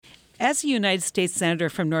As a United States Senator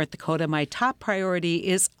from North Dakota, my top priority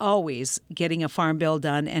is always getting a farm bill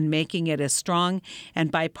done and making it as strong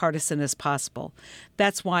and bipartisan as possible.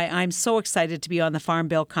 That's why I'm so excited to be on the Farm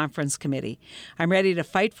Bill Conference Committee. I'm ready to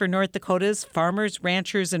fight for North Dakota's farmers,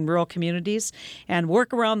 ranchers, and rural communities and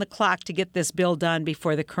work around the clock to get this bill done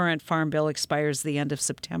before the current farm bill expires the end of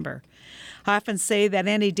September. I often say that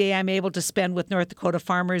any day I'm able to spend with North Dakota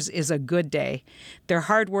farmers is a good day. They're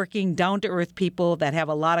hardworking, down-to-earth people that have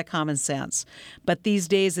a lot of common sense. But these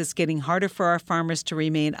days it's getting harder for our farmers to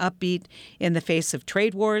remain upbeat in the face of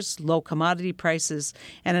trade wars, low commodity prices,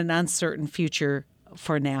 and an uncertain future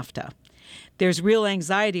for NAFTA. There's real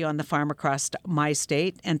anxiety on the farm across my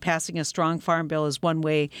state, and passing a strong farm bill is one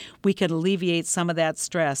way we can alleviate some of that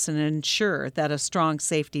stress and ensure that a strong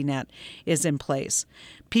safety net is in place.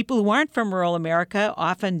 People who aren't from rural America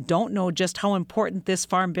often don't know just how important this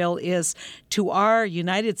farm bill is to our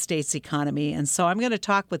United States economy. And so I'm going to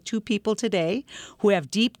talk with two people today who have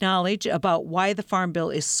deep knowledge about why the farm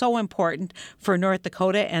bill is so important for North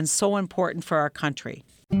Dakota and so important for our country.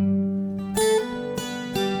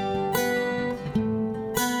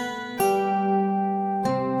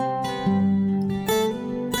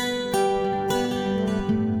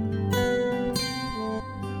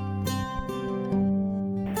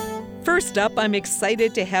 First up, I'm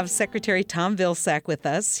excited to have Secretary Tom Vilsack with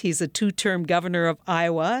us. He's a two-term governor of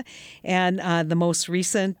Iowa and the most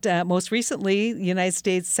recently United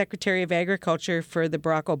States Secretary of Agriculture for the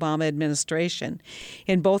Barack Obama administration.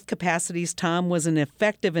 In both capacities, Tom was an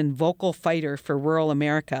effective and vocal fighter for rural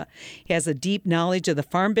America. He has a deep knowledge of the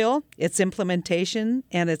Farm Bill, its implementation,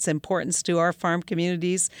 and its importance to our farm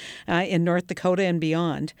communities in North Dakota and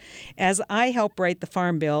beyond. As I help write the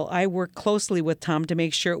Farm Bill, I work closely with Tom to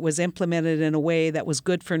make sure it was implemented in a way that was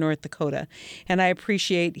good for North Dakota. And I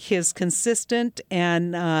appreciate his consistent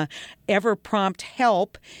and ever-prompt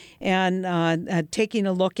help and taking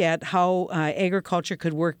a look at how agriculture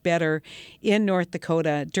could work better in North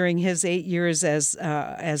Dakota. During his 8 years as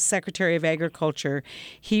Secretary of Agriculture,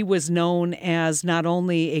 he was known as not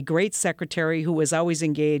only a great secretary who was always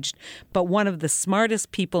engaged, but one of the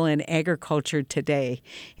smartest people in agriculture today.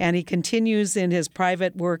 And he continues in his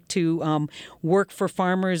private work to work for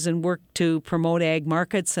farmers and work to promote ag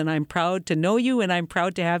markets, and I'm proud to know you, and I'm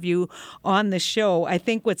proud to have you on the show. I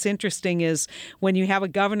think what's interesting is when you have a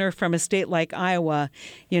governor from a state like Iowa,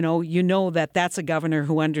 you know that that's a governor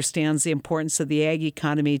who understands the importance of the ag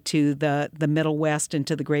economy to the Middle West and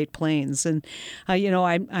to the Great Plains. And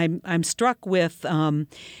I'm struck with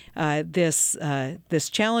this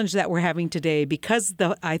challenge that we're having today because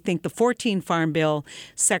I think the 14 Farm Bill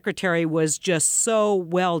Secretary was just so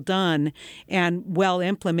well done and well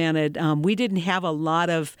implemented. We didn't have a lot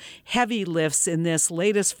of heavy lifts in this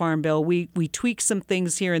latest Farm Bill. We tweaked some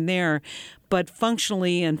things here and there, but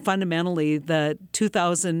functionally and fundamentally, the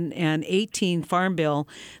 2018 Farm Bill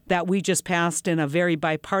that we just passed in a very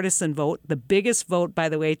bipartisan vote, the biggest vote, by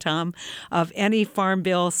the way, Tom, of any Farm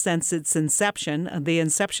Bill since its inception, the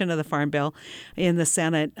inception of the Farm Bill in the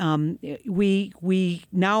Senate, we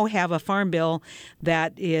now have a Farm Bill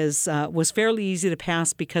that was fairly easy to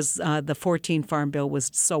pass because the 14 Farm Bill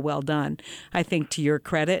was so well done. I think to your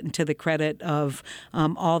credit and to the credit of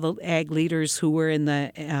all the ag leaders who were in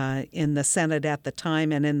the Senate at the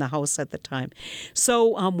time and in the House at the time.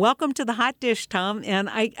 So welcome to the Hotdish, Tom. And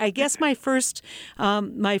I guess my first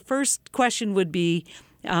question would be,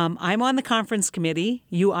 I'm on the conference committee.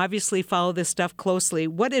 You obviously follow this stuff closely.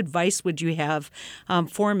 What advice would you have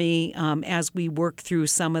for me as we work through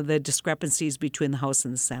some of the discrepancies between the House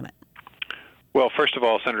and the Senate? Well, first of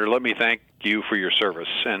all, Senator, let me thank you for your service,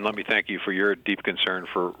 and let me thank you for your deep concern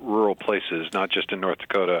for rural places, not just in North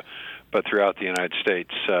Dakota, but throughout the United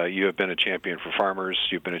States. You have been a champion for farmers.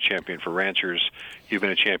 You've been a champion for ranchers. You've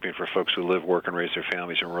been a champion for folks who live, work, and raise their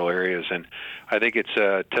families in rural areas. And I think it's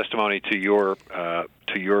a testimony to your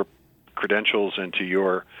credentials and to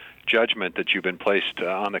your judgment that you've been placed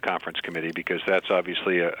on the conference committee, because that's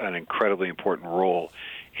obviously an incredibly important role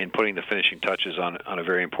in putting the finishing touches on a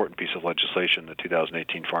very important piece of legislation, the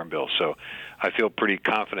 2018 Farm Bill. So I feel pretty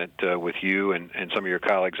confident with you and some of your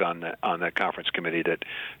colleagues on that conference committee that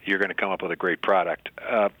you're going to come up with a great product.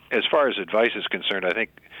 As far as advice is concerned, I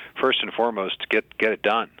think first and foremost, get it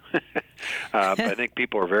done. I think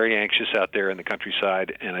people are very anxious out there in the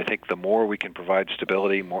countryside, and I think the more we can provide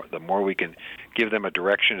stability, the more we can give them a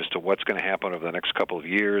direction as to what's going to happen over the next couple of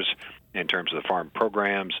years in terms of the farm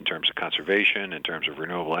programs, in terms of conservation, in terms of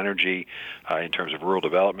renewable energy, in terms of rural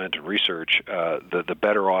development and research, the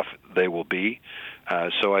better off they will be.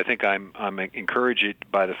 So I think I'm encouraged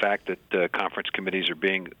by the fact that conference committees are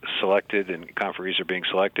being selected and conferees are being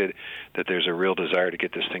selected, that there's a real desire to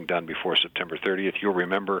get this thing done before September 30th. You'll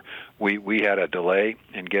remember we had a delay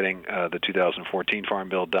in getting the 2014 Farm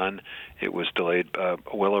Bill done. It was delayed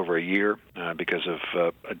well over a year because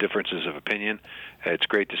of differences of opinion. It's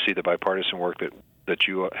great to see the bipartisan work that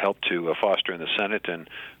you helped to foster in the Senate, and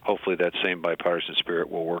hopefully that same bipartisan spirit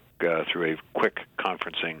will work through a quick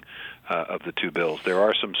conferencing of the two bills. There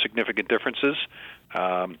are some significant differences,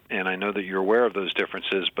 and I know that you're aware of those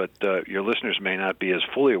differences, but your listeners may not be as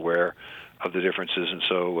fully aware of the differences, and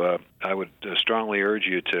so I would strongly urge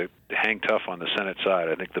you to hang tough on the Senate side.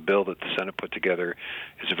 I think the bill that the Senate put together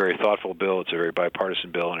is a very thoughtful bill. It's a very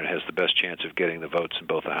bipartisan bill, and it has the best chance of getting the votes in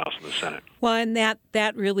both the House and the Senate. Well, and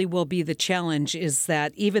that really will be the challenge, is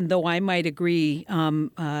that even though I might agree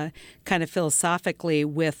kind of philosophically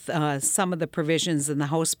with some of the provisions in the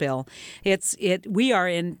House bill, we are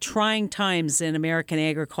in trying times in American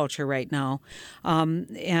agriculture right now,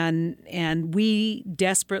 and we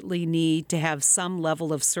desperately need to have some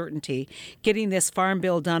level of certainty. Getting this farm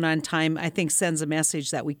bill done on time, I think, sends a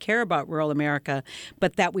message that we care about rural America,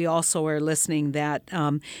 but that we also are listening, that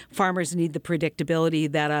farmers need the predictability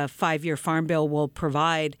that a 5-year farm bill will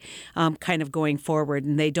provide kind of going forward,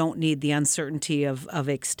 and they don't need the uncertainty of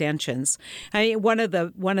extensions. I mean, one of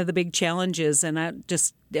the big challenges, and I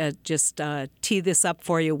just tee this up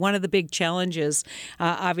for you. One of the big challenges,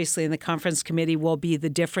 obviously, in the conference committee will be the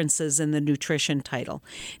differences in the nutrition title.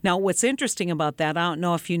 Now, what's interesting about that, I don't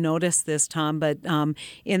know if you noticed this, Tom, but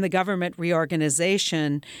in the government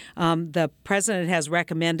reorganization, the president has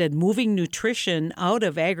recommended moving nutrition out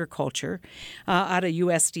of agriculture, out of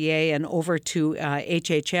USDA and over to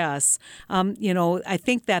HHS. I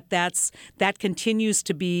think that continues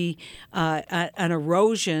to be an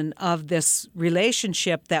erosion of this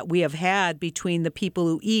relationship that we have had between the people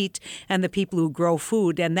who eat and the people who grow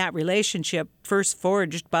food, and that relationship first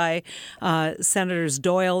forged by Senators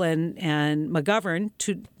Doyle and McGovern,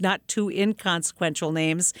 not two inconsequential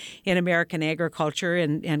names in American agriculture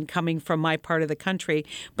and coming from my part of the country.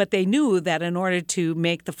 But they knew that in order to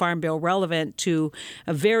make the Farm Bill relevant to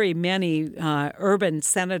very many urban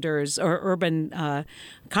senators or urban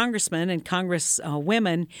congressmen and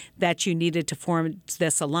congresswomen, that you needed to form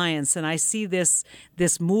this alliance. And I see this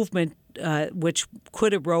movement which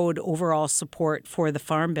could erode overall support for the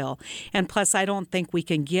Farm Bill. And plus, I don't think we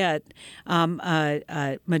can get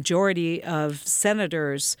a majority of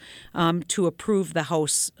senators to approve the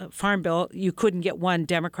House Farm Bill. You couldn't get one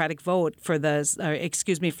Democratic vote for for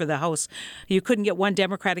the House. You couldn't get one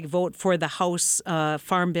Democratic vote for the House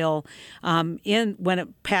Farm Bill when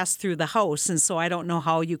it passed through the House. And so I don't know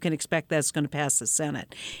how you can expect that's going to pass the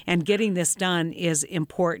Senate. And getting this done is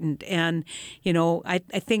important. And, I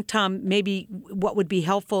think, Tom, maybe what would be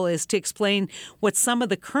helpful is to explain what some of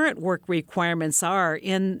the current work requirements are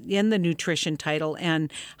in the nutrition title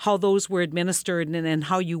and how those were administered, and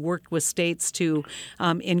how you worked with states to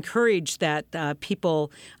encourage that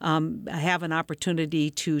people have an opportunity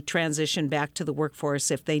to transition back to the workforce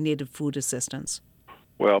if they needed food assistance.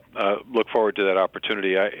 Well, look forward to that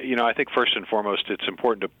opportunity. I think first and foremost it's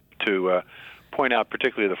important to point out,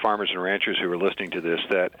 particularly the farmers and ranchers who are listening to this,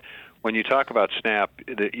 that when you talk about SNAP,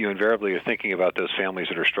 that you invariably are thinking about those families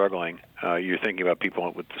that are struggling. You're thinking about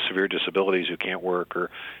people with severe disabilities who can't work, or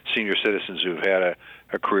senior citizens who've had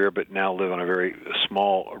a career but now live on a very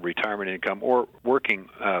small retirement income, or working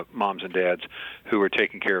moms and dads who are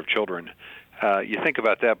taking care of children. You think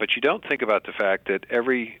about that, but you don't think about the fact that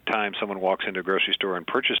every time someone walks into a grocery store and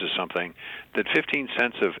purchases something, that 15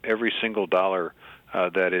 cents of every single dollar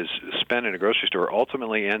that is spent in a grocery store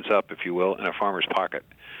ultimately ends up, if you will, in a farmer's pocket.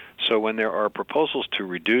 So when there are proposals to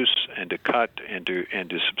reduce and to cut and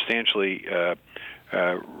to substantially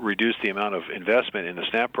reduce the amount of investment in the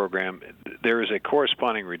SNAP program, there is a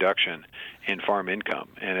corresponding reduction in farm income.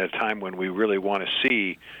 And at a time when we really want to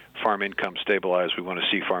see farm income stabilize, we want to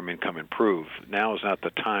see farm income improve, now is not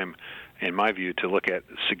the time, in my view, to look at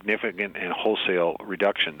significant and wholesale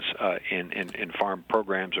reductions in farm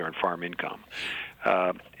programs or in farm income.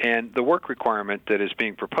 And the work requirement that is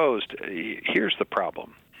being proposed, here's the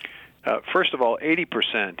problem. First of all,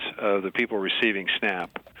 80% of the people receiving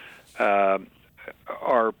SNAP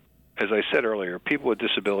are, as I said earlier, people with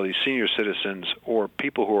disabilities, senior citizens, or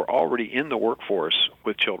people who are already in the workforce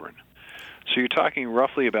with children. So you're talking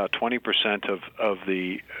roughly about 20% of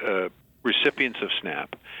the recipients of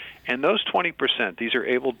SNAP. And those 20%, these are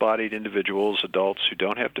able-bodied individuals, adults who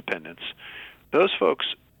don't have dependents. Those folks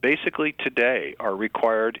basically today are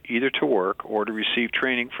required either to work or to receive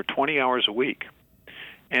training for 20 hours a week.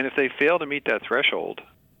 And if they fail to meet that threshold,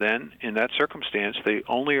 then in that circumstance, they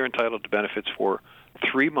only are entitled to benefits for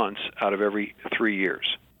 3 months out of every 3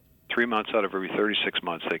 years. 3 months out of every 36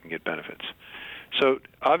 months they can get benefits. So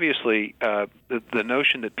obviously, the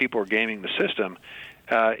notion that people are gaming the system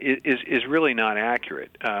is really not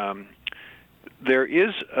accurate. There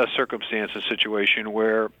is a circumstance, a situation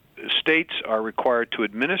where states are required to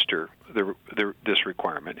administer this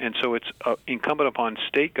requirement, and so it's incumbent upon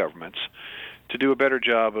state governments to do a better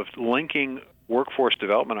job of linking workforce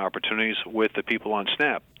development opportunities with the people on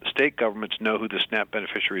SNAP. State governments know who the SNAP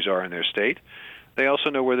beneficiaries are in their state. They also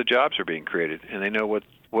know where the jobs are being created, and they know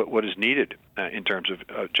what is needed in terms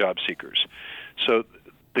of job seekers. So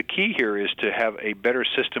the key here is to have a better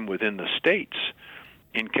system within the states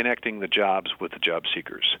in connecting the jobs with the job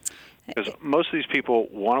seekers. Because most of these people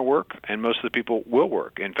want to work, and most of the people will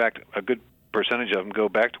work. In fact, a good percentage of them go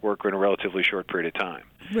back to work in a relatively short period of time.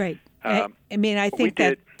 Right. I think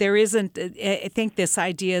that there isn't, I think this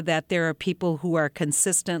idea that there are people who are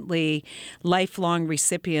consistently lifelong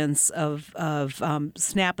recipients of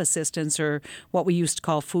SNAP assistance, or what we used to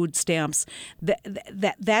call food stamps,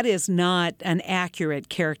 that is not an accurate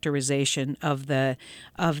characterization of the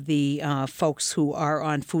folks who are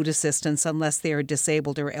on food assistance unless they are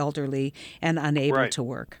disabled or and unable to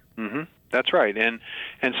work. Mm-hmm. That's right, and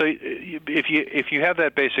so if you have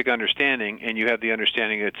that basic understanding, and you have the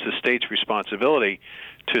understanding that it's the state's responsibility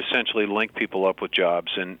to essentially link people up with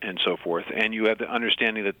jobs and so forth, and you have the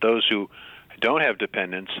understanding that those who don't have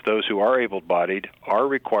dependents, those who are able-bodied, are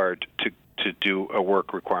required to do a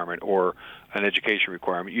work requirement or an education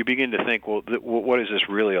requirement, you begin to think, well, what is this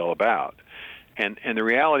really all about? And the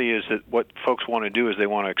reality is that what folks want to do is they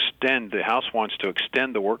want to extend, the House wants to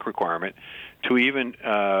extend the work requirement to even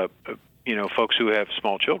folks who have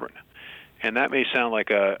small children. And that may sound like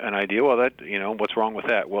an idea. Well, what's wrong with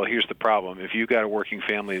that? Well, here's the problem. If you've got a working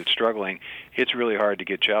family that's struggling, it's really hard to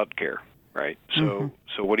get child care, right? So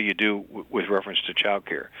what do you do with reference to child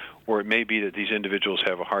care? Or it may be that these individuals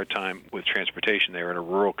have a hard time with transportation. They're in a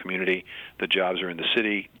rural community. The jobs are in the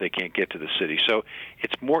city. They can't get to the city. So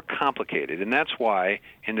it's more complicated. And that's why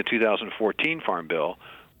in the 2014 Farm Bill,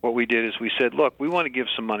 what we did is we said, look, we want to give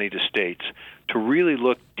some money to states to really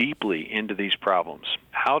look deeply into these problems.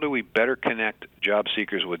 How do we better connect job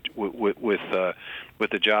seekers with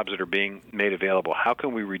the jobs that are being made available? How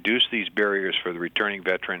can we reduce these barriers for the returning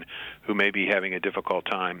veteran who may be having a difficult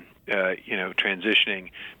time, transitioning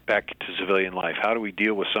back to civilian life? How do we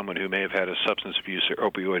deal with someone who may have had a substance abuse or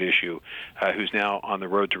opioid issue, who's now on the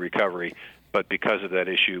road to recovery, but because of that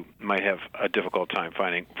issue might have a difficult time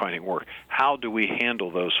finding work? How do we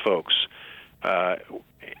handle those folks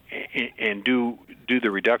and do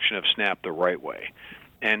the reduction of SNAP the right way?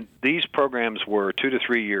 And these programs were 2 to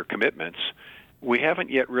 3 year commitments. We haven't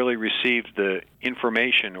yet really received the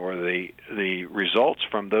information or the results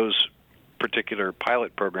from those particular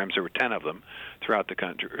pilot programs. There were 10 of them throughout the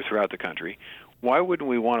country. Why wouldn't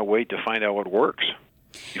we want to wait to find out what works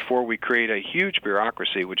before we create a huge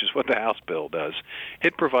bureaucracy, which is what the House bill does?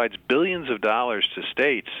 It provides billions of dollars to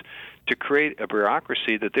states to create a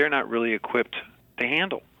bureaucracy that they're not really equipped to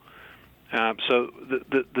handle. So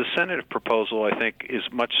the Senate proposal, I think, is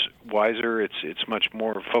much wiser. It's much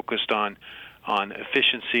more focused on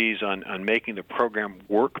efficiencies, on making the program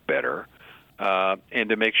work better, and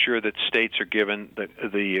to make sure that states are given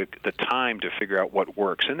the time to figure out what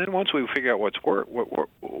works. And then once we figure out what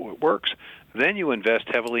works, then you invest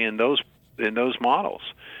heavily in those models,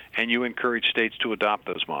 and you encourage states to adopt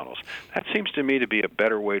those models. That seems to me to be a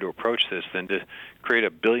better way to approach this than to create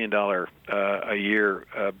 $1 billion a year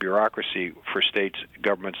bureaucracy for states,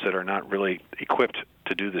 governments that are not really equipped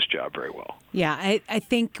to do this job very well. Yeah, I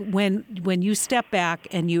think when you step back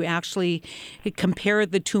and you actually compare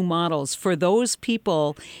the two models, for those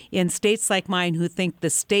people in states like mine who think the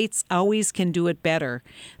states always can do it better,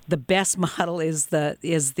 the best model is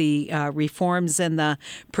the reforms and the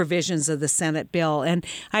provisions of the Senate bill. And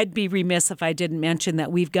I'd be remiss if I didn't mention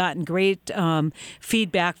that we've gotten great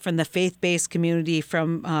feedback from the faith-based community,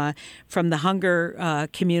 from the hunger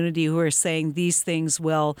community, who are saying these things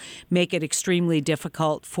will make it extremely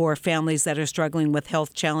difficult for families that are struggling with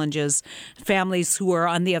health challenges, families who are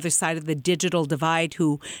on the other side of the digital divide,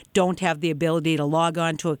 who don't have the ability to log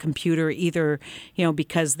on to a computer, either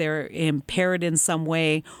because they're impaired in some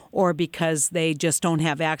way or because they just don't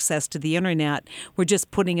have access to the internet. We're just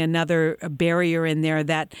putting another barrier in there.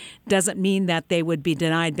 That doesn't mean that they would be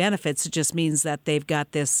denied benefits. It just means that they've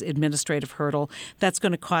got this administrative hurdle that's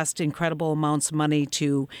going to cost incredible amounts of money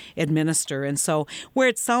to administer. And so where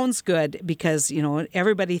it sounds good, because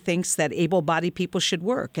everybody thinks that able-bodied people should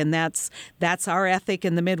work, and that's our ethic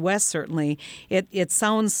in the Midwest. Certainly, it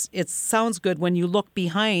sounds good when you look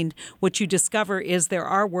behind. What you discover is there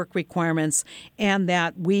are work requirements, and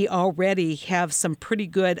that we already have some pretty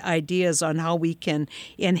good ideas on how we can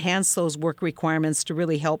enhance those work requirements to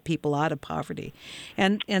really help people out of poverty.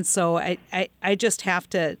 And so I just have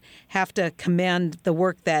to commend the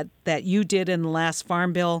work that you did in the last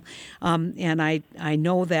Farm Bill, and I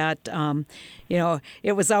know that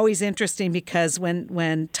it was always interesting because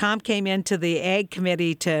when Tom came into the Ag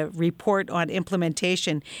Committee to report on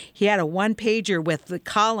implementation, he had a one-pager with the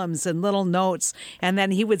columns and little notes, and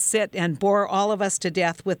then he would sit and bore all of us to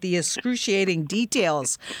death with the excruciating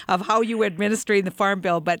details of how you were administering the Farm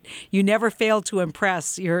Bill. But you never failed to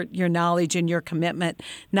impress your knowledge and your commitment,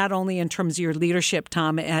 not only in terms of your leadership,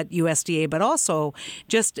 Tom, at USDA, but also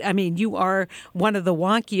you are one of the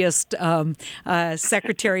wonkiest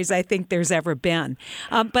secretaries I think there's ever been.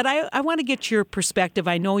 But I want to get your perspective.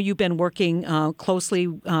 I know you've been working closely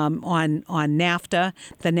on NAFTA,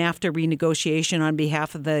 the NAFTA renegotiation on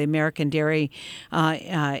behalf of the American dairy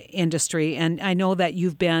industry, and I know that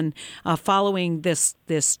you've been following this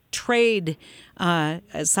trade.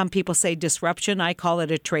 Some people say disruption. I call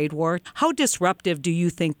it a trade war. How disruptive do you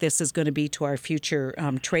think this is going to be to our future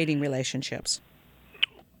trading relationships?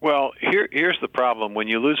 Well, here's the problem. When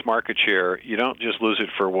you lose market share, you don't just lose it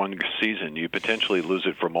for one season. You potentially lose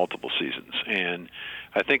it for multiple seasons. And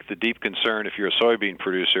I think the deep concern, if you're a soybean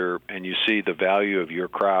producer and you see the value of your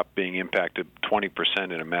crop being impacted 20%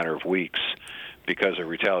 in a matter of weeks because of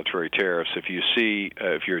retaliatory tariffs, if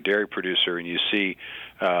you're a dairy producer and you see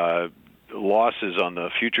losses on the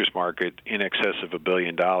futures market in excess of $1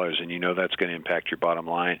 billion, and you know that's going to impact your bottom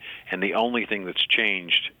line, and the only thing that's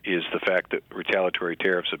changed is the fact that retaliatory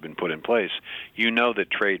tariffs have been put in place, you know that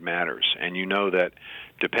trade matters, and you know that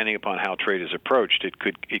depending upon how trade is approached, it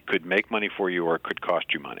could make money for you or it could cost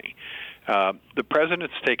you money. The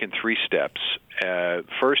president's taken 3 steps.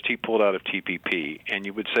 First, he pulled out of TPP, and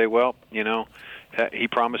you would say, well, he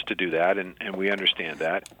promised to do that, and we understand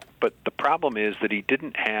that. But the problem is that he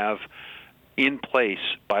didn't have in place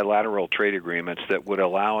bilateral trade agreements that would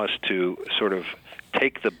allow us to sort of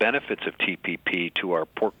take the benefits of TPP to our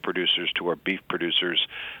pork producers, to our beef producers,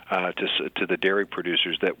 to the dairy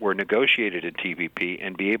producers that were negotiated in TPP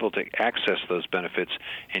and be able to access those benefits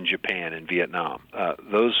in Japan and Vietnam.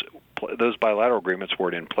 Those bilateral agreements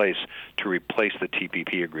weren't in place to replace the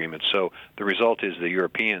TPP agreements. So the result is the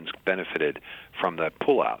Europeans benefited from that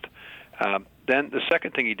pullout. Then the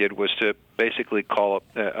second thing he did was to basically call up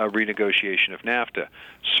a renegotiation of NAFTA.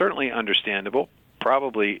 Certainly understandable.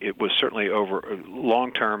 Probably it was certainly over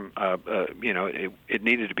long-term, it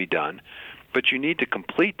needed to be done. But you need to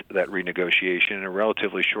complete that renegotiation in a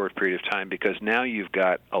relatively short period of time because now you've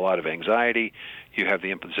got a lot of anxiety. You have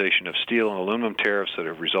the imposition of steel and aluminum tariffs that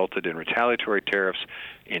have resulted in retaliatory tariffs.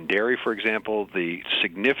 In dairy, for example, the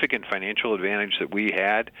significant financial advantage that we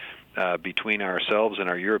had between ourselves and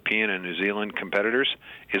our European and New Zealand competitors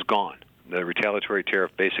is gone. The retaliatory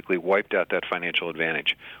tariff basically wiped out that financial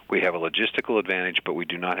advantage. We have a logistical advantage, but we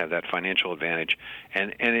do not have that financial advantage.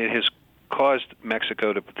 And it has caused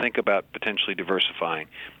Mexico to think about potentially diversifying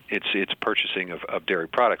its purchasing of dairy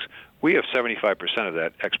products. We have 75% of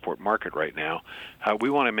that export market right now. We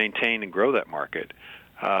want to maintain and grow that market.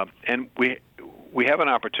 And we have an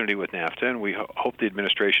opportunity with NAFTA, and we hope the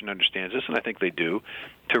administration understands this, and I think they do,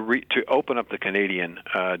 to open up the Canadian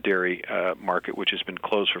dairy market, which has been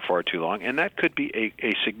closed for far too long, and that could be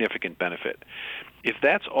a significant benefit. If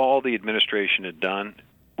that's all the administration had done,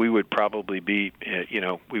 we would probably be,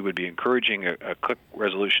 we would be encouraging a quick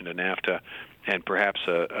resolution to NAFTA, and perhaps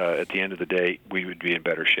at the end of the day, we would be in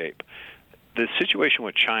better shape. The situation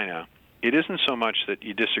with China, it isn't so much that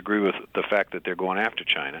you disagree with the fact that they're going after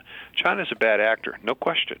China. China's a bad actor, no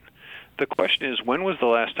question. The question is, when was the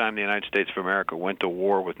last time the United States of America went to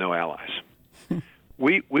war with no allies?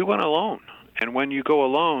 We went alone. And when you go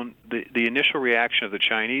alone, the initial reaction of the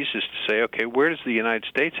Chinese is to say, okay, where does the United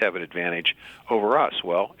States have an advantage over us?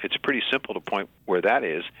 Well, it's pretty simple to point where that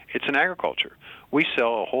is. It's in agriculture. We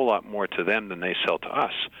sell a whole lot more to them than they sell to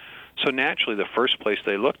us. So naturally, the first place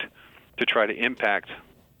they looked to try to impact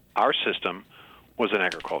our system was in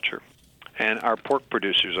agriculture. And our pork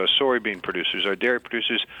producers, our soybean producers, our dairy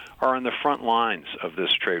producers are on the front lines of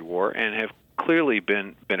this trade war and have clearly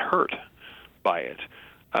been hurt by it.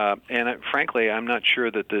 Frankly, I'm not sure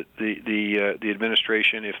that the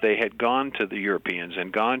administration, if they had gone to the Europeans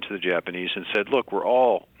and gone to the Japanese and said, "Look, we're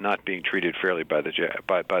all not being treated fairly by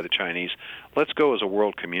the Chinese. Let's go as a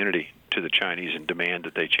world community to the Chinese and demand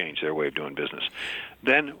that they change their way of doing business,"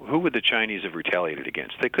 then who would the Chinese have retaliated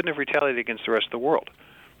against? They couldn't have retaliated against the rest of the world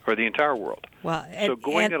or the entire world. Well, so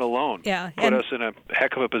going it alone put us in a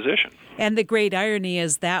heck of a position. And the great irony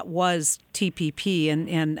is that was TPP,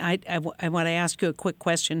 and I want to ask you a quick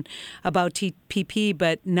question about TPP,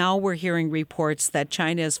 but now we're hearing reports that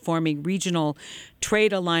China is forming regional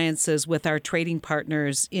trade alliances with our trading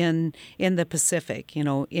partners in the Pacific,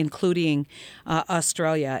 including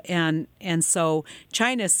Australia. And so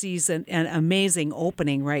China sees an amazing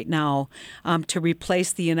opening right now to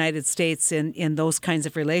replace the United States in those kinds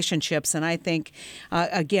of relationships. And I think,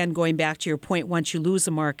 again, going back to your point, once you lose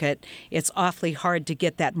a market, it's awfully hard to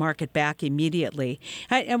get that market back immediately.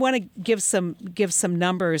 I want to give some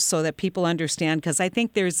numbers so that people understand, because I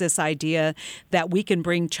think there's this idea that we can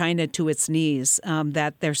bring China to its knees,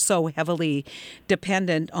 that they're so heavily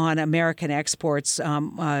dependent on American exports,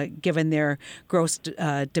 given their gross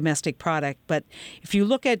domestic product. But if you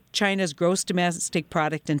look at China's gross domestic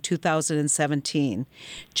product in 2017,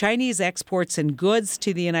 Chinese exports in goods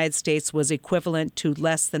to the United States was equivalent to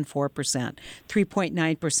less than 4%,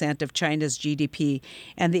 3.9% of China's GDP,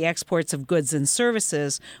 and the exports of goods and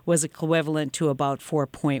services was equivalent to about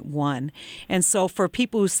 4.1. And so for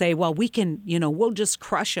people who say, well, we can, we'll just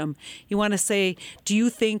crush them, you want to say, do you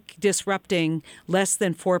think disrupting less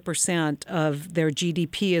than 4% of their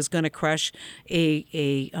GDP is going to crush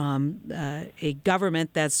a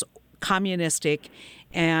government that's communistic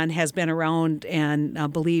and has been around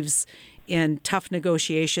and believes in tough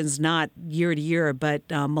negotiations, not year to year, but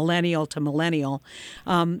millennial to millennial?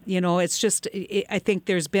 It's just, I think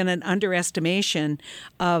there's been an underestimation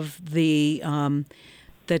of the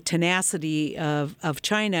tenacity of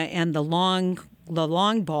China and the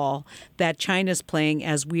long ball that China's playing,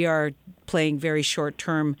 as we are playing very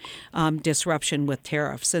short-term disruption with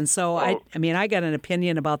tariffs. And so, I got an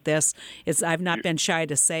opinion about this. I've not been shy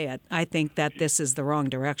to say it. I think that this is the wrong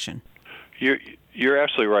direction. You're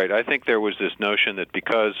absolutely right. I think there was this notion that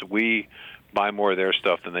because we buy more of their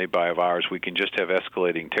stuff than they buy of ours, we can just have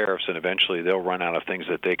escalating tariffs, and eventually they'll run out of things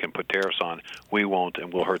that they can put tariffs on. We won't,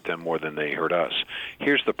 and we'll hurt them more than they hurt us.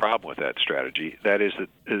 Here's the problem with that strategy. That is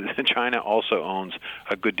that China also owns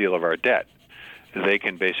a good deal of our debt. They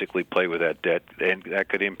can basically play with that debt, and that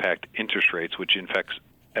could impact interest rates, which impacts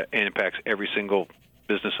every single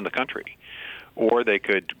business in the country. Or they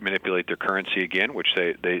could manipulate their currency again, which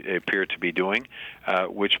they appear to be doing,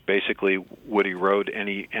 which basically would erode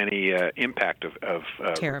any impact of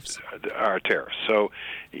tariffs. Our tariffs. So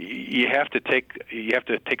you have to take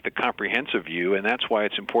the comprehensive view, and that's why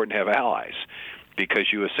it's important to have allies,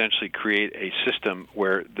 because you essentially create a system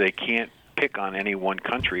where they can't pick on any one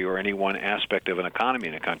country or any one aspect of an economy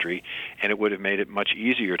in a country, and it would have made it much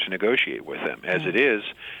easier to negotiate with them. As it is,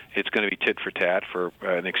 it's going to be tit for tat for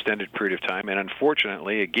an extended period of time, and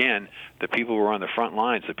unfortunately, again, the people who are on the front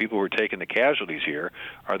lines, the people who are taking the casualties here,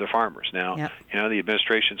 are the farmers. Now, the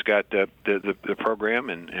administration's got the program,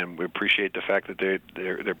 and we appreciate the fact that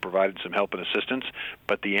they're providing some help and assistance,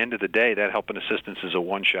 but at the end of the day, that help and assistance is a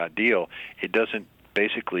one-shot deal. It doesn't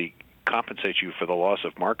basically compensate you for the loss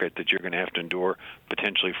of market that you're going to have to endure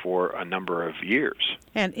potentially for a number of years.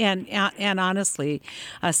 And honestly,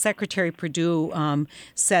 Secretary Perdue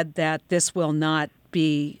said that this will not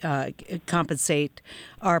compensate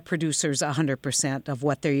our producers 100% of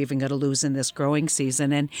what they're even going to lose in this growing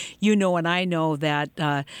season. And and I know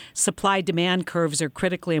that supply-demand curves are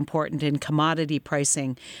critically important in commodity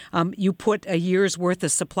pricing. You put a year's worth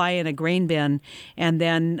of supply in a grain bin and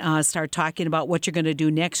then start talking about what you're going to do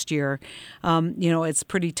next year. It's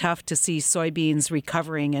pretty tough to see soybeans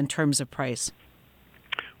recovering in terms of price.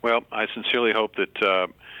 Well, I sincerely hope that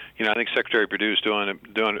I think Secretary Perdue is doing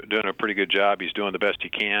a pretty good job. He's doing the best he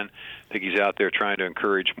can. I think he's out there trying to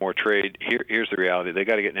encourage more trade. Here's the reality: they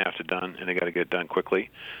got to get NAFTA done, and they got to get it done quickly.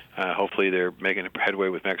 Hopefully, they're making headway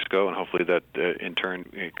with Mexico, and hopefully that in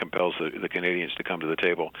turn compels the Canadians to come to the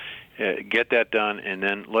table. Get that done, and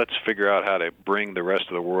then let's figure out how to bring the rest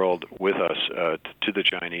of the world with us to the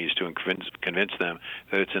Chinese to convince them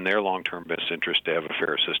that it's in their long-term best interest to have a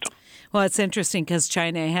fair system. Well, it's interesting because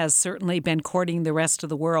China has certainly been courting the rest of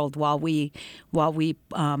the world while we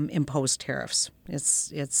impose tariffs.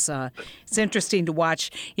 It's interesting to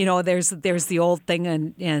watch. There's the old thing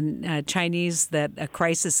in Chinese that a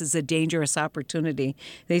crisis is a dangerous opportunity.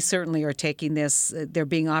 They certainly are taking this. They're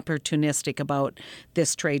being opportunistic about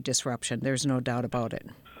this trade disruption. There's no doubt about it.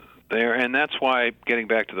 there, and that's why, getting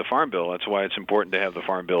back to the Farm Bill, that's why it's important to have the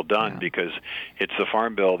Farm Bill done, because it's the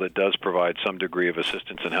Farm Bill that does provide some degree of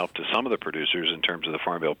assistance and help to some of the producers in terms of the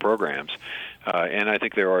Farm Bill programs. And I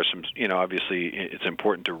think there are some, obviously it's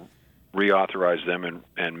important to reauthorize them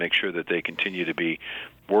and make sure that they continue to be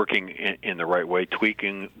working in the right way,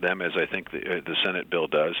 tweaking them as I think the Senate bill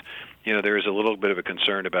does. There is a little bit of a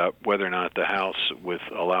concern about whether or not the House, with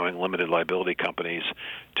allowing limited liability companies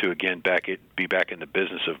to, again, be back in the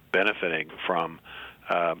business of benefiting from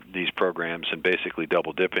these programs and basically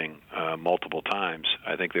double dipping multiple times.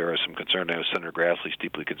 I think there are some concerns. I know Senator Grassley's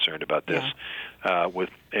deeply concerned about this,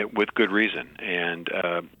 with good reason. And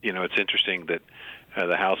it's interesting that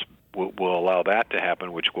the House will allow that to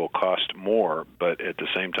happen, which will cost more, but at the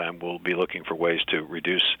same time we'll be looking for ways to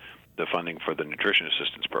reduce the funding for the nutrition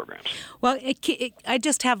assistance programs. Well, I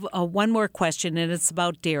just have one more question, and it's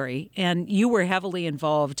about dairy. And you were heavily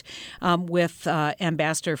involved with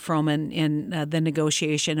Ambassador Froman in the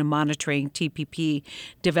negotiation and monitoring TPP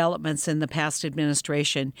developments in the past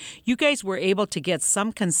administration. You guys were able to get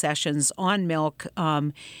some concessions on milk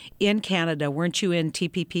in Canada, weren't you, in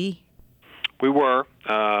TPP? We were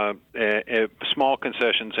small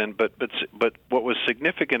concessions, but what was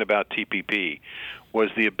significant about TPP was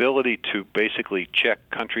the ability to basically check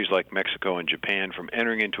countries like Mexico and Japan from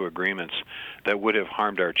entering into agreements that would have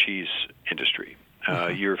harmed our cheese industry.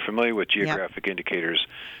 You're familiar with geographic indicators,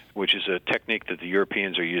 which is a technique that the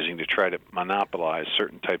Europeans are using to try to monopolize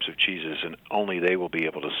certain types of cheeses, and only they will be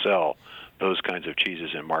able to sell those kinds of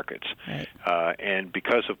cheeses in markets. Right. And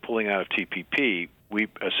because of pulling out of TPP, we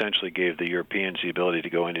essentially gave the Europeans the ability to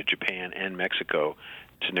go into Japan and Mexico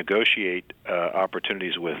to negotiate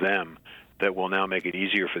opportunities with them that will now make it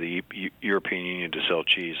easier for the European Union to sell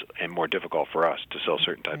cheese and more difficult for us to sell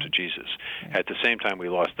certain types of cheeses. At the same time, we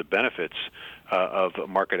lost the benefits of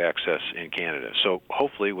market access in Canada. So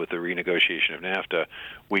hopefully with the renegotiation of NAFTA,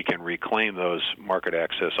 we can reclaim those market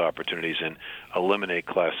access opportunities and eliminate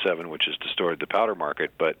Class 7, which has distorted the powder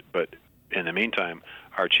market. But in the meantime,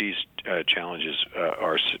 our cheese challenges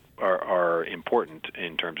are important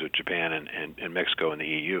in terms of Japan and Mexico and the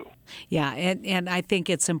EU. Yeah, and I think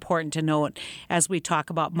it's important to note, as we talk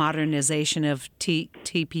about modernization of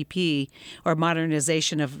TPP or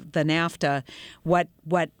modernization of the NAFTA,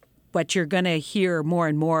 what you're going to hear more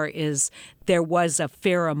and more is there was a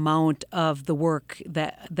fair amount of the work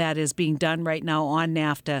that is being done right now on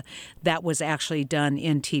NAFTA that was actually done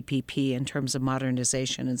in TPP in terms of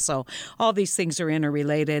modernization. And so all these things are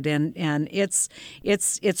interrelated, and it's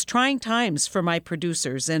trying times for my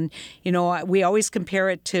producers. And, we always compare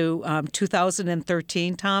it to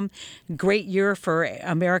 2013, Tom. Great year for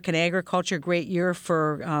American agriculture, great year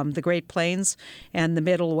for the Great Plains and the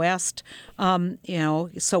Middle West.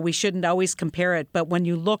 So we shouldn't always compare it. But when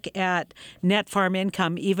you look at net farm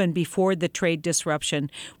income, even before the trade disruption,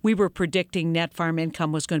 we were predicting net farm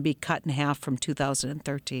income was going to be cut in half from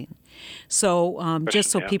 2013. So just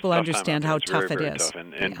so people understand how tough it is. Tough.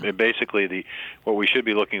 And basically, what we should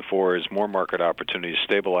be looking for is more market opportunities,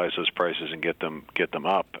 stabilize those prices, and get them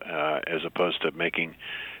up, as opposed to making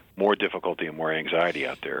more difficulty and more anxiety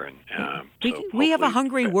out there. And we have a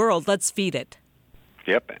hungry world. Let's feed it.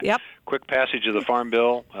 Yep. Quick passage of the Farm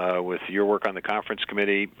Bill with your work on the conference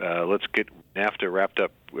committee. Let's get NAFTA wrapped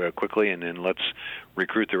up quickly, and then let's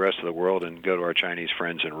recruit the rest of the world and go to our Chinese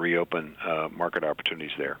friends and reopen market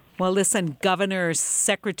opportunities there. Well, listen, Governor,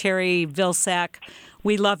 Secretary Vilsack,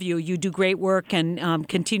 we love you. You do great work and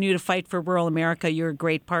continue to fight for rural America. You're a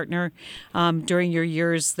great partner during your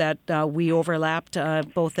years that we overlapped,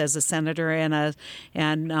 both as a senator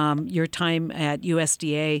and your time at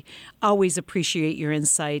USDA. Always appreciate your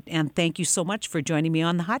insight, and thank you so much for joining me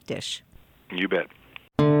on the Hot Dish. You bet.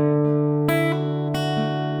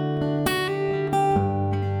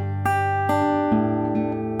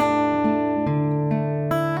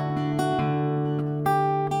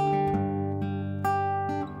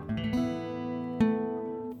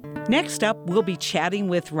 Next up, we'll be chatting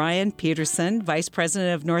with Ryan Pederson, Vice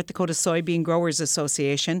President of North Dakota Soybean Growers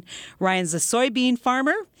Association. Ryan's a soybean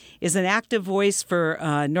farmer, is an active voice for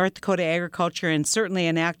North Dakota agriculture, and certainly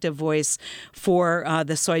an active voice for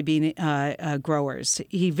the soybean growers.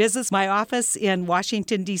 He visits my office in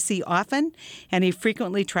Washington, D.C. often, and he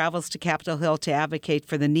frequently travels to Capitol Hill to advocate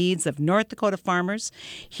for the needs of North Dakota farmers.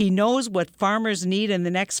 He knows what farmers need in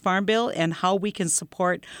the next farm bill and how we can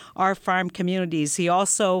support our farm communities. He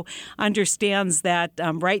also understands that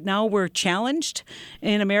right now we're challenged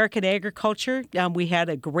in American agriculture. We had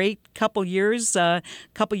a great couple years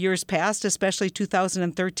past, especially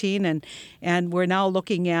 2013, and we're now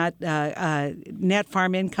looking at net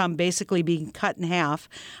farm income basically being cut in half.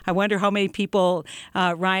 I wonder how many people,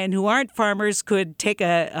 Ryan, who aren't farmers could take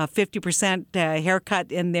a 50%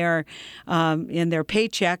 haircut in their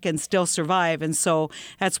paycheck and still survive. And so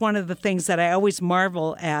that's one of the things that I always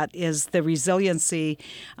marvel at is the resiliency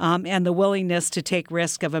and the willingness to take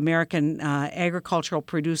risk of American agricultural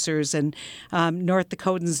producers. And North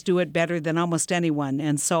Dakotans do it better than almost anyone.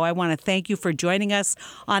 And so I want to thank you for joining us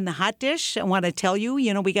on the Hot Dish. I want to tell you,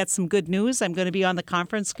 we got some good news. I'm going to be on the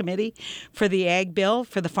conference committee for the Ag Bill,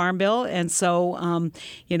 for the Farm Bill. And so,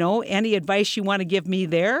 any advice you want to give me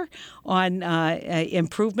there on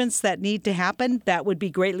improvements that need to happen, that would be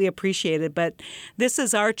greatly appreciated. But this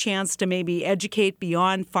is our chance to maybe educate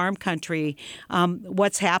beyond farm country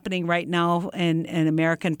what's happening right now in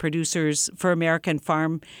American producers, for American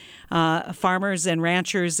farmers and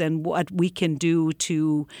ranchers, and what we can do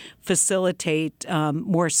to facilitate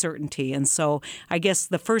more certainty. And so I guess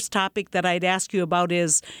the first topic that I'd ask you about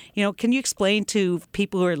is, can you explain to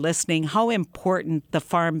people who are listening how important the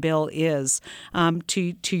Farm Bill is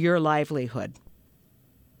to your livelihood?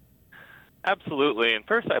 Absolutely. And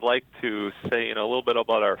first I'd like to say, a little bit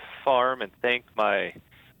about our farm and thank my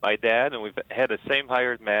dad. And we've had the same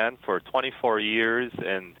hired man for 24 years,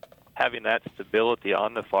 and having that stability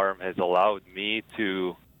on the farm has allowed me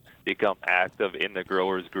to become active in the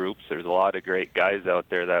growers groups. There's a lot of great guys out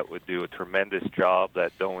there that would do a tremendous job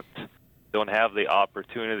that don't have the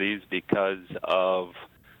opportunities because of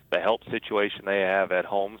the health situation they have at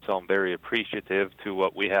home. So I'm very appreciative to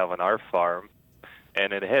what we have on our farm.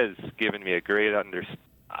 And it has given me a great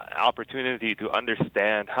opportunity to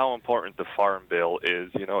understand how important the Farm Bill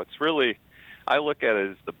is. It's really, I look at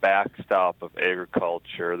it as the backstop of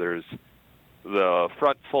agriculture. There's the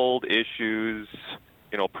front fold issues,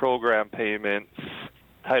 program payments,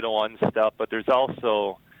 Title I stuff, but there's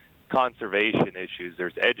also conservation issues,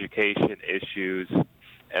 there's education issues,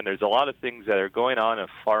 and there's a lot of things that are going on in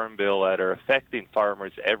Farm Bill that are affecting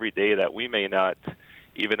farmers every day that we may not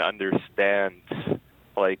even understand,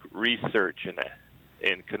 like research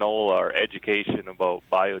in canola or education about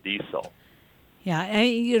biodiesel. Yeah,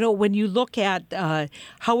 and, when you look at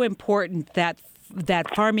how important that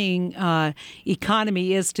farming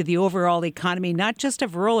economy is to the overall economy, not just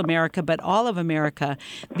of rural America, but all of America.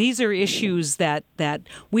 These are issues that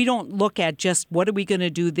we don't look at just what are we going to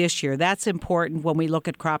do this year. That's important when we look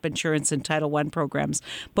at crop insurance and Title I programs.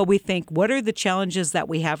 But we think, what are the challenges that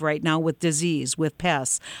we have right now with disease, with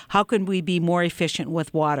pests? How can we be more efficient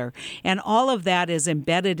with water? And all of that is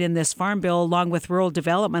embedded in this Farm Bill along with rural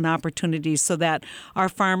development opportunities so that our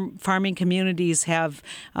farming communities have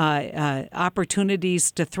opportunities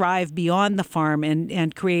to thrive beyond the farm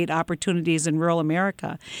and create opportunities in rural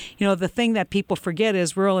America. The thing that people forget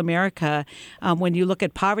is rural America, when you look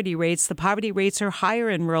at poverty rates, the poverty rates are higher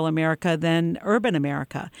in rural America than urban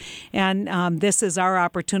America. And this is our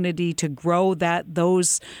opportunity to grow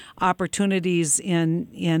those opportunities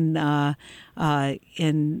in our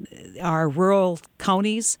rural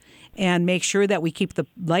counties and make sure that we keep the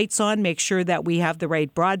lights on, make sure that we have the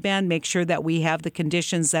right broadband, make sure that we have the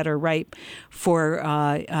conditions that are ripe for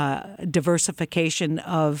diversification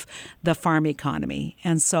of the farm economy.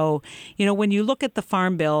 And so, when you look at the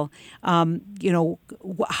Farm Bill,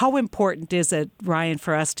 how important is it, Ryan,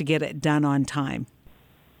 for us to get it done on time?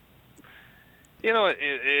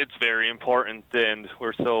 It's very important, and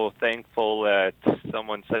we're so thankful that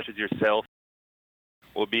someone such as yourself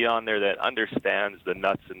will be on there that understands the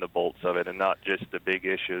nuts and the bolts of it and not just the big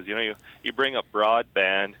issues. You bring up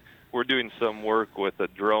broadband. We're doing some work with a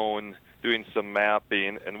drone, doing some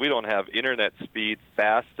mapping, and we don't have internet speed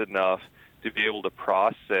fast enough to be able to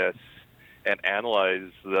process and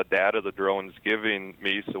analyze the data the drone's giving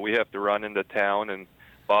me. So we have to run into town and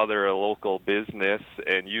bother a local business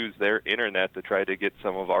and use their internet to try to get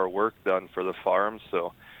some of our work done for the farm.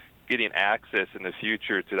 So getting access in the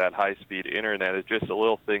future to that high-speed internet is just a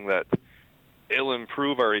little thing that it'll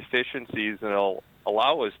improve our efficiencies and it'll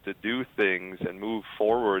allow us to do things and move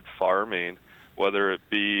forward farming, whether it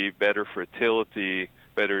be better fertility,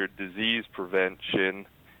 better disease prevention,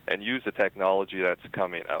 and use the technology that's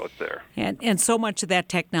coming out there. And so much of that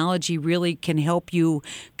technology really can help you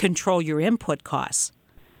control your input costs.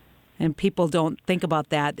 And people don't think about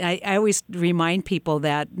that. I always remind people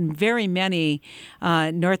that very many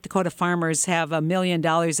North Dakota farmers have $1 million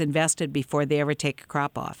invested before they ever take a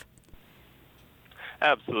crop off.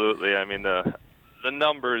 Absolutely. I mean, the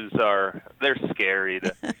numbers they're scary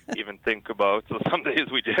to even think about. So some days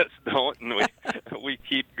we just don't, and we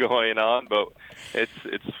keep going on. But it's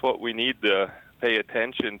what we need to pay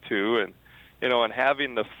attention to, and and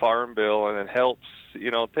having the Farm Bill, and it helps.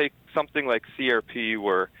 Take something like CRP.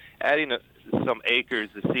 We're adding some acres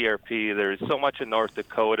to CRP. There's so much in North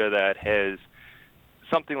Dakota that has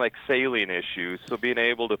something like saline issues. So being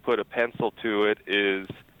able to put a pencil to it is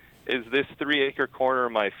this 3-acre corner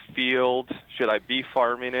of my field, should I be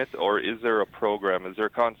farming it, or is there a program? Is there a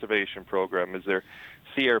conservation program? Is there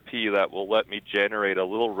CRP that will let me generate a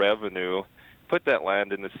little revenue, put that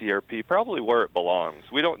land in the CRP, probably where it belongs?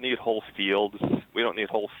 We don't need whole fields. We don't need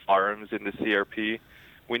whole farms in the CRP.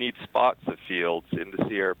 We need spots of fields in the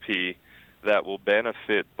CRP that will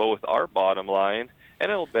benefit both our bottom line, and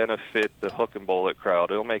it'll benefit the hook and bullet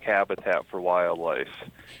crowd. It'll make habitat for wildlife.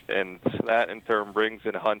 And that, in turn, brings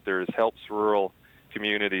in hunters, helps rural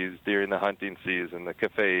communities during the hunting season, the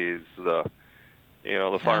cafes, the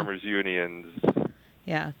farmers' unions.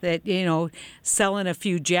 Yeah, that, selling a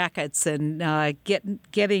few jackets and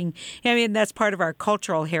getting, that's part of our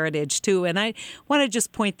cultural heritage, too. And I want to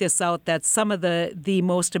just point this out, that some of the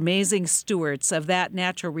most amazing stewards of that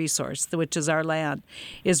natural resource, which is our land,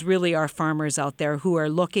 is really our farmers out there who are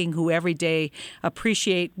who every day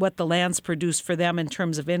appreciate what the land's produced for them in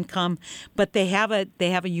terms of income. But they have a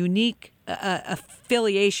unique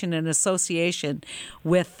affiliation and association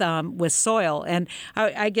with soil. And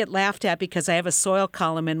I get laughed at because I have a soil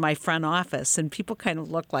column in my front office, and people kind of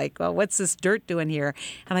look like, well, what's this dirt doing here?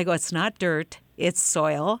 And I go, it's not dirt. It's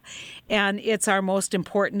soil, and it's our most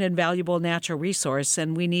important and valuable natural resource,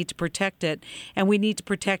 and we need to protect it. And we need to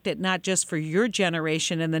protect it not just for your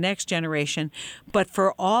generation and the next generation, but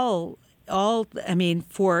for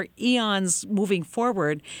for eons moving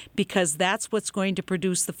forward, because that's what's going to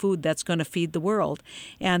produce the food that's going to feed the world.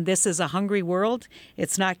 And this is a hungry world.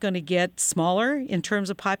 It's not going to get smaller in terms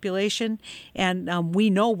of population. And we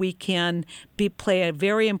know we can play a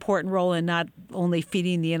very important role in not only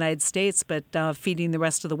feeding the United States, but feeding the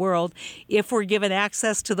rest of the world if we're given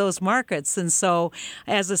access to those markets. And so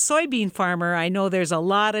as a soybean farmer, I know there's a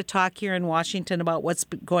lot of talk here in Washington about what's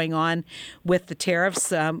going on with the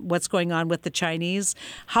tariffs, what's going on with the Chinese.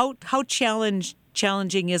 How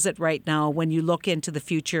challenging is it right now when you look into the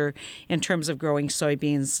future in terms of growing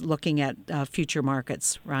soybeans, looking at future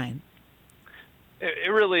markets, Ryan?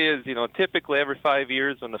 It really is. Typically every 5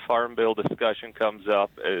 years when the Farm Bill discussion comes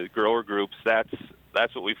up, grower groups, that's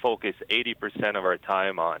what we focus 80% of our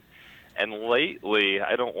time on. And lately,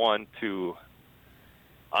 I don't want to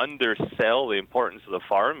undersell the importance of the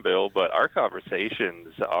Farm Bill, but our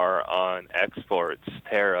conversations are on exports,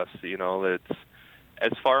 tariffs. It's,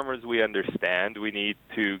 as farmers, we understand we need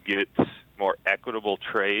to get more equitable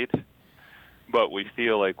trade, but we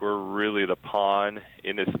feel like we're really the pawn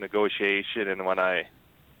in this negotiation. And when I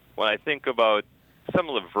think about some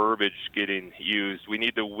of the verbiage getting used, we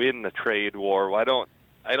need to win the trade war. I don't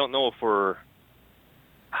know if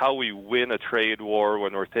how we win a trade war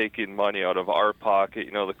when we're taking money out of our pocket.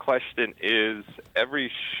 The question is, every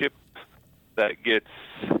ship that gets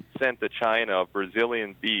sent to China of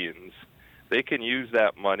Brazilian beans, they can use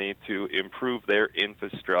that money to improve their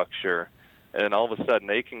infrastructure, and all of a sudden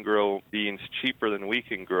they can grow beans cheaper than we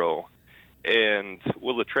can grow. And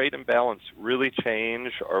will the trade imbalance really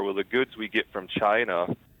change, or will the goods we get from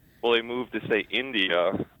China, will they move to, say,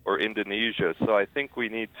 India or Indonesia? So I think we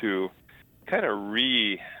need to kind of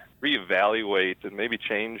reevaluate and maybe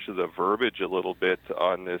change the verbiage a little bit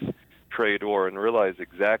on this trade war and realize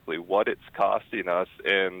exactly what it's costing us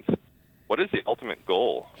and what is the ultimate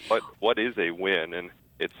goal. What is a win? And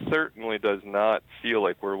it certainly does not feel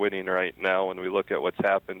like we're winning right now when we look at what's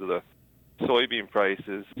happened to the soybean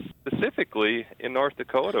prices, specifically in North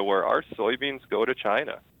Dakota, where our soybeans go to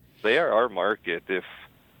China. They are our market.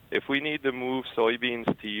 If we need to move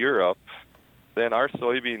soybeans to Europe, then our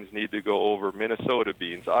soybeans need to go over Minnesota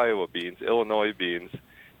beans, Iowa beans, Illinois beans,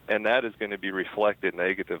 and that is going to be reflected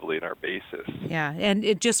negatively in our basis. Yeah,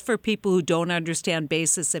 and just for people who don't understand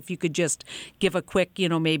basis, if you could just give a quick,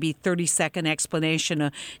 maybe 30-second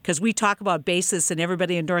explanation, because we talk about basis and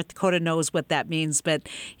everybody in North Dakota knows what that means, but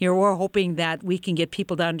we're hoping that we can get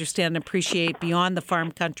people to understand and appreciate beyond the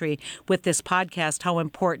farm country with this podcast how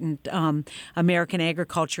important American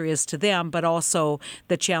agriculture is to them, but also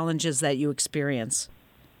the challenges that you experience.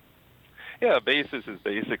 Yeah, basis is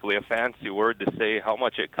basically a fancy word to say how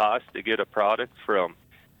much it costs to get a product from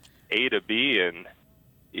A to B. And,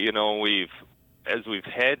 we've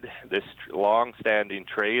had this long-standing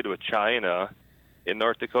trade with China, in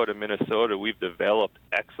North Dakota, Minnesota, we've developed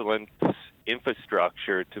excellent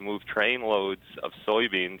infrastructure to move train loads of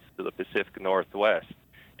soybeans to the Pacific Northwest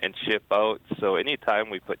and ship out. So anytime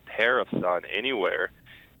we put tariffs on anywhere,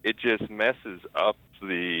 it just messes up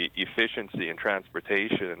the efficiency in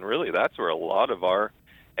transportation. And really, that's where a lot of our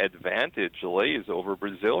advantage lays over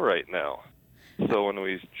Brazil right now. So when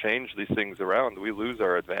we change these things around, we lose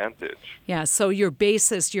our advantage. Yeah, so your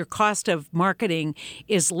basis, your cost of marketing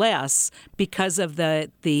is less because of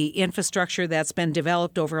the infrastructure that's been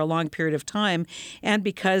developed over a long period of time, and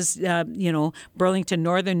because, Burlington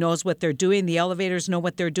Northern knows what they're doing, the elevators know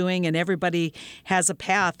what they're doing, and everybody has a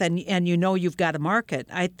path, and you've got a market.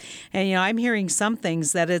 I'm hearing some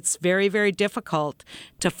things that it's very, very difficult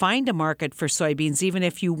to find a market for soybeans, even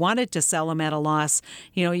if you wanted to sell them at a loss.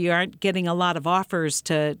 You aren't getting a lot of offers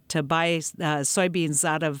to buy soybeans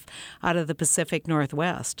out of the Pacific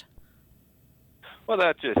Northwest. Well,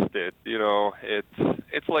 that's just it.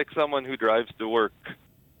 It's like someone who drives to work.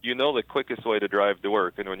 The quickest way to drive to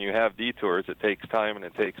work, and when you have detours, it takes time and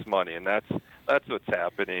it takes money, and that's what's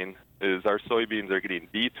happening. Is our soybeans are getting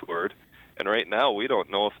detoured, and right now we don't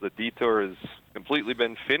know if the detour has completely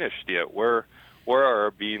been finished yet. Where are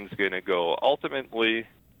our beans going to go? Ultimately,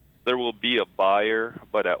 there will be a buyer,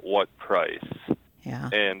 but at what price? Yeah.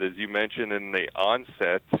 And as you mentioned in the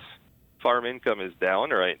onset, farm income is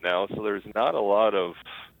down right now, so there's not a lot of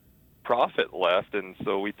profit left, and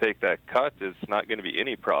so we take that cut, there's not going to be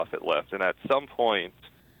any profit left. And at some point,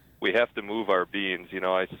 we have to move our beans.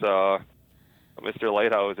 I saw Mr.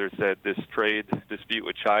 Lighthouser said this trade dispute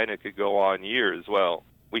with China could go on years. Well,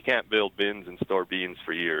 we can't build bins and store beans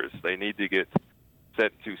for years. They need to get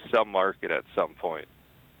sent to some market at some point.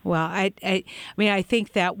 Well, I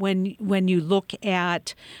think that when you look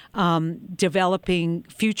at developing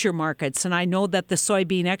future markets, and I know that the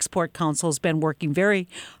Soybean Export Council has been working very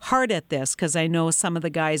hard at this because I know some of the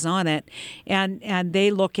guys on it, and they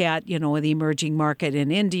look at the emerging market in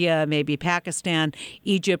India, maybe Pakistan,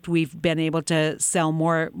 Egypt. We've been able to sell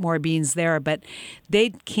more beans there, but they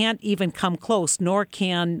can't even come close, nor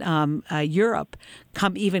can Europe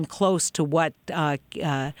come even close to what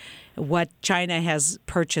China has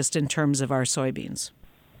purchased in terms of our soybeans.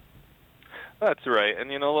 That's right. And,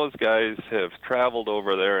 those guys have traveled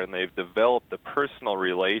over there and they've developed the personal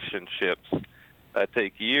relationships that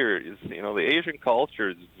take years. The Asian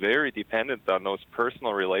culture is very dependent on those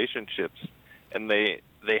personal relationships, and they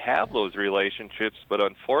have those relationships, but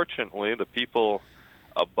unfortunately the people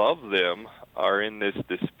above them are in this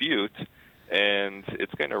dispute, and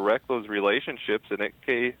it's going to wreck those relationships, and it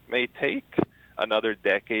may take another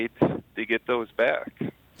decade to get those back.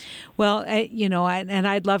 Well, and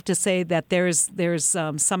I'd love to say that there's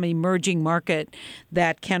some emerging market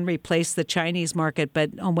that can replace the Chinese market, but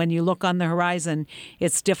when you look on the horizon,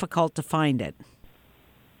 it's difficult to find it.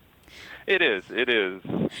 It is.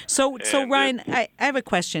 So Ryan, I have a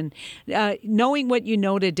question. Knowing what you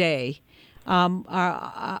know today,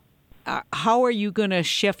 how are you going to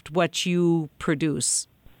shift what you produce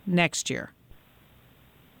next year?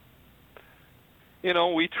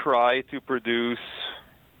 We try to produce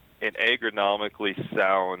an agronomically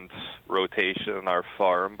sound rotation on our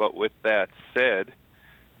farm, but with that said,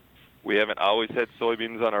 we haven't always had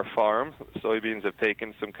soybeans on our farm. Soybeans have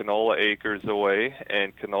taken some canola acres away,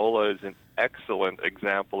 and canola is an excellent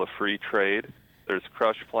example of free trade. There's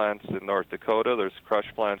crush plants in North Dakota. There's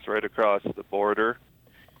crush plants right across the border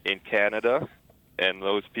in Canada, and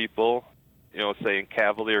those people, say in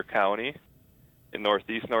Cavalier County in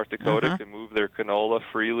northeast North Dakota, can move their canola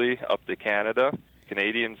freely up to Canada.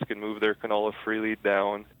 Canadians can move their canola freely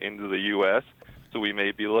down into the U.S., so we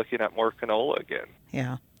may be looking at more canola again.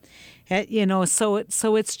 Yeah. So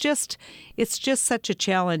it's just such a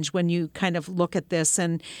challenge when you kind of look at this.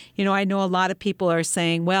 And, I know a lot of people are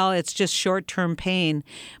saying, well, it's just short-term pain.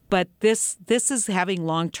 But this is having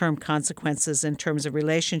long-term consequences in terms of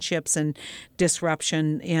relationships and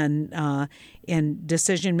disruption in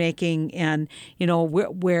decision-making. And,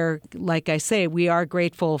 we're like I say, we are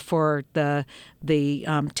grateful for the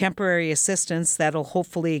temporary assistance that'll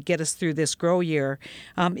hopefully get us through this grow year.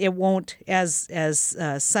 It won't, as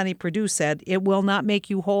Sonny Perdue said, it will not make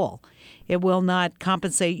you whole. It will not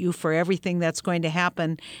compensate you for everything that's going to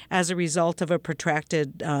happen as a result of a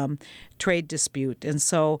protracted trade dispute. And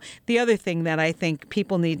so the other thing that I think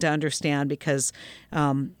people need to understand, because,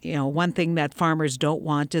 one thing that farmers don't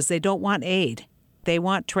want is they don't want aid. They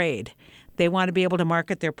want trade. They want to be able to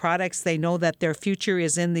market their products. They know that their future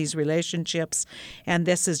is in these relationships, and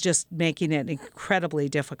this is just making it incredibly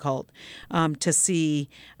difficult to see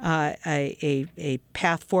a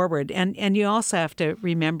path forward. And you also have to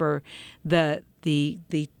remember the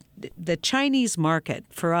the Chinese market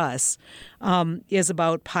for us is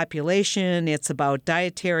about population. It's about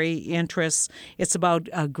dietary interests. It's about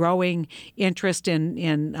growing interest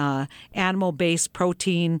in animal-based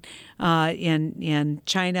protein in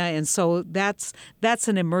China, and so that's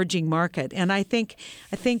an emerging market. And I think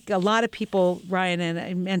a lot of people, Ryan, and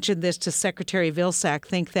I mentioned this to Secretary Vilsack,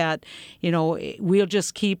 think that we'll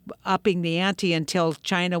just keep upping the ante until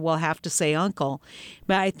China will have to say uncle.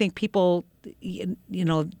 But I think people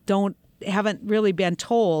haven't really been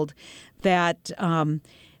told that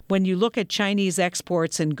when you look at Chinese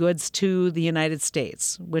exports and goods to the United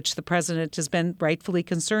States, which the president has been rightfully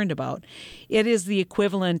concerned about, it is the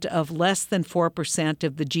equivalent of less than 4%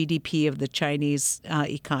 of the GDP of the Chinese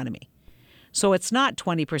economy. So it's not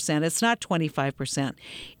 20%, it's not 25%.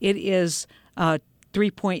 It is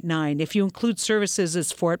 3.9. If you include services,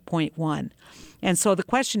 it's 4.1. And so the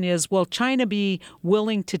question is, will China be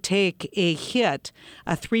willing to take a hit,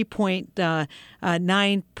 a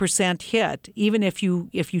 3.9% hit, even if you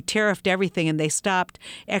tariffed everything and they stopped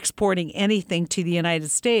exporting anything to the United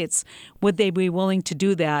States? Would they be willing to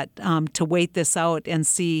do that, to wait this out and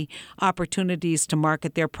see opportunities to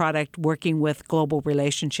market their product working with global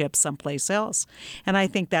relationships someplace else? And I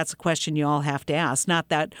think that's a question you all have to ask. Not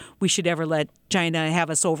that we should ever let China have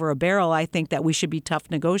us over a barrel. I think that we should be tough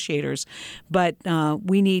negotiators. But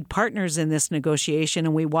we need partners in this negotiation,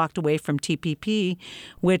 and we walked away from TPP,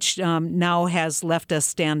 which now has left us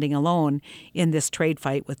standing alone in this trade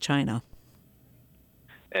fight with China.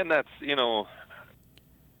 And that's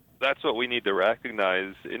what we need to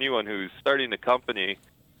recognize. Anyone who's starting a company,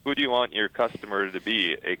 who do you want your customer to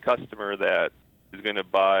be? A customer that is going to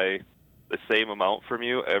buy the same amount from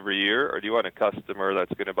you every year, or do you want a customer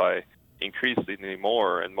that's going to buy increasingly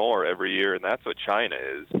more and more every year? And that's what China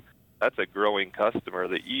is. That's a growing customer.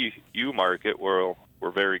 The EU market, we're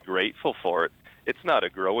very grateful for it. It's not a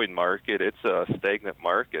growing market. It's a stagnant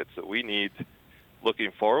market. So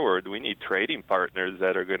looking forward, we need trading partners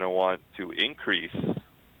that are going to want to increase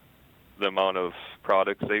the amount of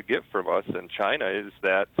products they get from us. And China is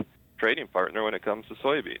that trading partner when it comes to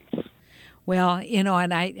soybeans. Well,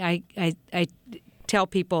 and I tell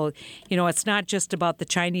people, it's not just about the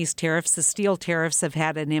Chinese tariffs. The steel tariffs have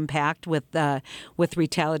had an impact with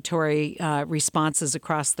retaliatory responses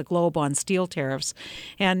across the globe on steel tariffs.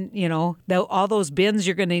 And, all those bins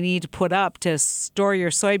you're going to need to put up to store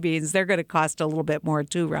your soybeans, they're going to cost a little bit more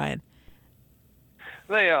too, Ryan.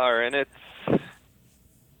 They are, and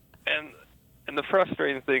the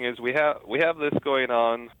frustrating thing is we have this going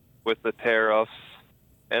on with the tariffs.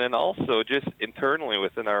 And then also just internally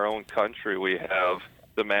within our own country, we have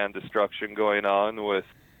demand destruction going on with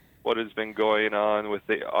what has been going on with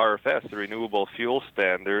the RFS, the Renewable Fuel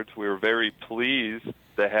Standards. We were very pleased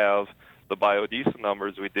to have the biodiesel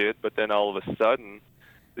numbers we did, but then all of a sudden,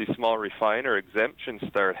 these small refiner exemptions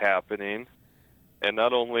start happening. And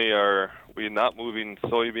not only are we not moving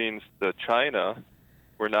soybeans to China,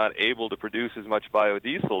 we're not able to produce as much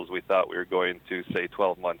biodiesel as we thought we were going to, say,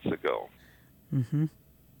 12 months ago. Mm-hmm.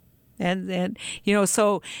 And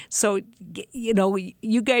so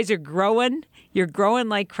you guys are growing. You're growing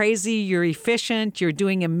like crazy. You're efficient. You're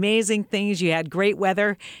doing amazing things. You had great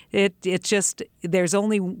weather. It's just there's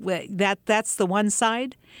only that's the one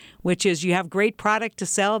side, which is you have great product to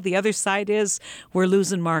sell. The other side is we're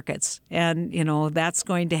losing markets, and that's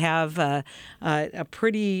going to have a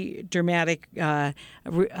pretty dramatic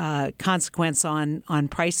consequence on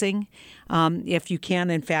pricing if you can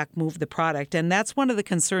in fact move the product. And that's one of the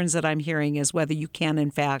concerns that I'm hearing is whether you can in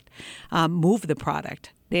fact move the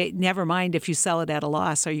product. Never mind if you sell it at a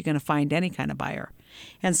loss, are you going to find any kind of buyer?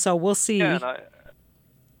 And so we'll see.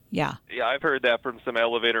 Yeah, I've heard that from some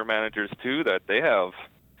elevator managers too, that they have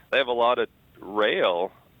a lot of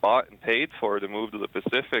rail bought and paid for to move to the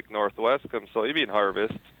Pacific Northwest come soybean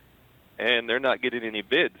harvest, and they're not getting any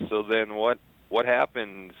bids. So then what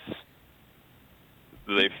happens?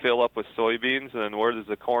 Do they fill up with soybeans, and then where does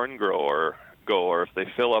the corn grower go? Or if they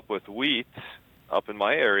fill up with wheat up in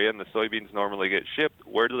my area and the soybeans normally get shipped,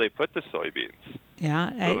 where do they put the soybeans? Yeah.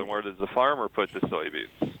 So then where does the farmer put the soybeans?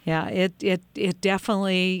 Yeah, it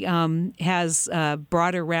definitely has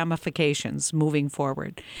broader ramifications moving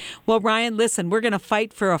forward. Well, Ryan, listen, we're going to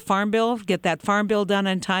fight for a farm bill, get that farm bill done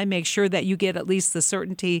on time, make sure that you get at least the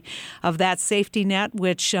certainty of that safety net,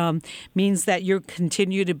 which means that you'll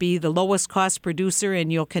continue to be the lowest cost producer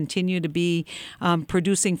and you'll continue to be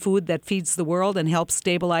producing food that feeds the world and helps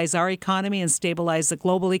stabilize our economy and stabilize the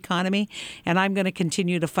global economy. And I'm going to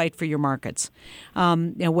continue to fight for your markets,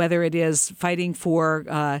 whether it is fighting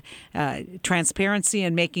for transparency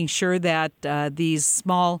and making sure that these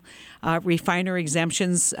small refiner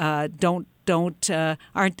exemptions don't aren't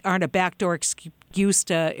a backdoor excuse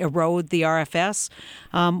to erode the RFS,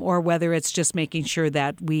 or whether it's just making sure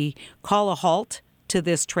that we call a halt to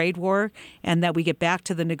this trade war and that we get back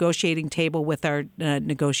to the negotiating table with our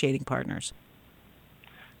negotiating partners.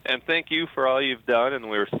 And thank you for all you've done, and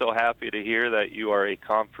we're so happy to hear that you are a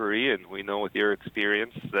comparee, and we know with your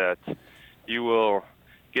experience that you will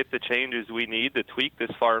get the changes we need to tweak this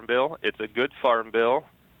farm bill. It's a good farm bill.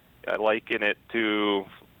 I liken it to,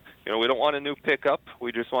 we don't want a new pickup.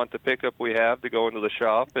 We just want the pickup we have to go into the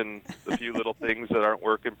shop, and the few little things that aren't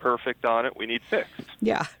working perfect on it, we need fixed.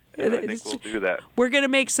 Yeah. And I think we'll do that. We're going to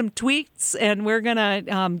make some tweaks, and we're going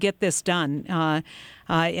to get this done.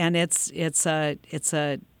 And it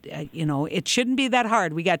shouldn't be that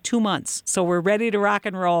hard. We got 2 months, so we're ready to rock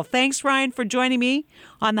and roll. Thanks, Ryan, for joining me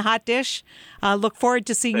on the Hot Dish. Look forward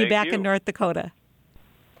to seeing you back in North Dakota.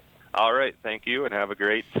 All right. Thank you, and have a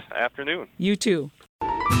great afternoon. You too.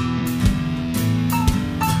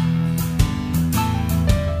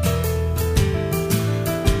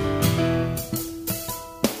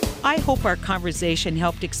 I hope our conversation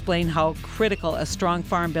helped explain how critical a strong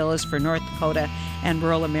farm bill is for North Dakota and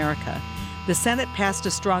rural America. The Senate passed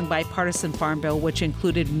a strong bipartisan farm bill, which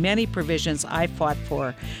included many provisions I fought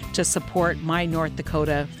for to support my North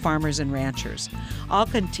Dakota farmers and ranchers. I'll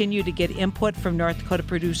continue to get input from North Dakota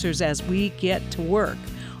producers as we get to work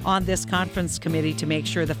on this conference committee to make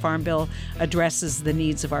sure the Farm Bill addresses the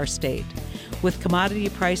needs of our state. With commodity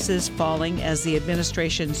prices falling as the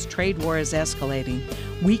administration's trade war is escalating,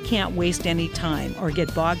 we can't waste any time or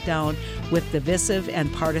get bogged down with divisive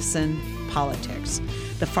and partisan politics.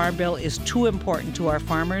 The Farm Bill is too important to our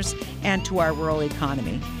farmers and to our rural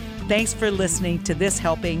economy. Thanks for listening to this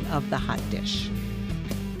helping of the Hot Dish.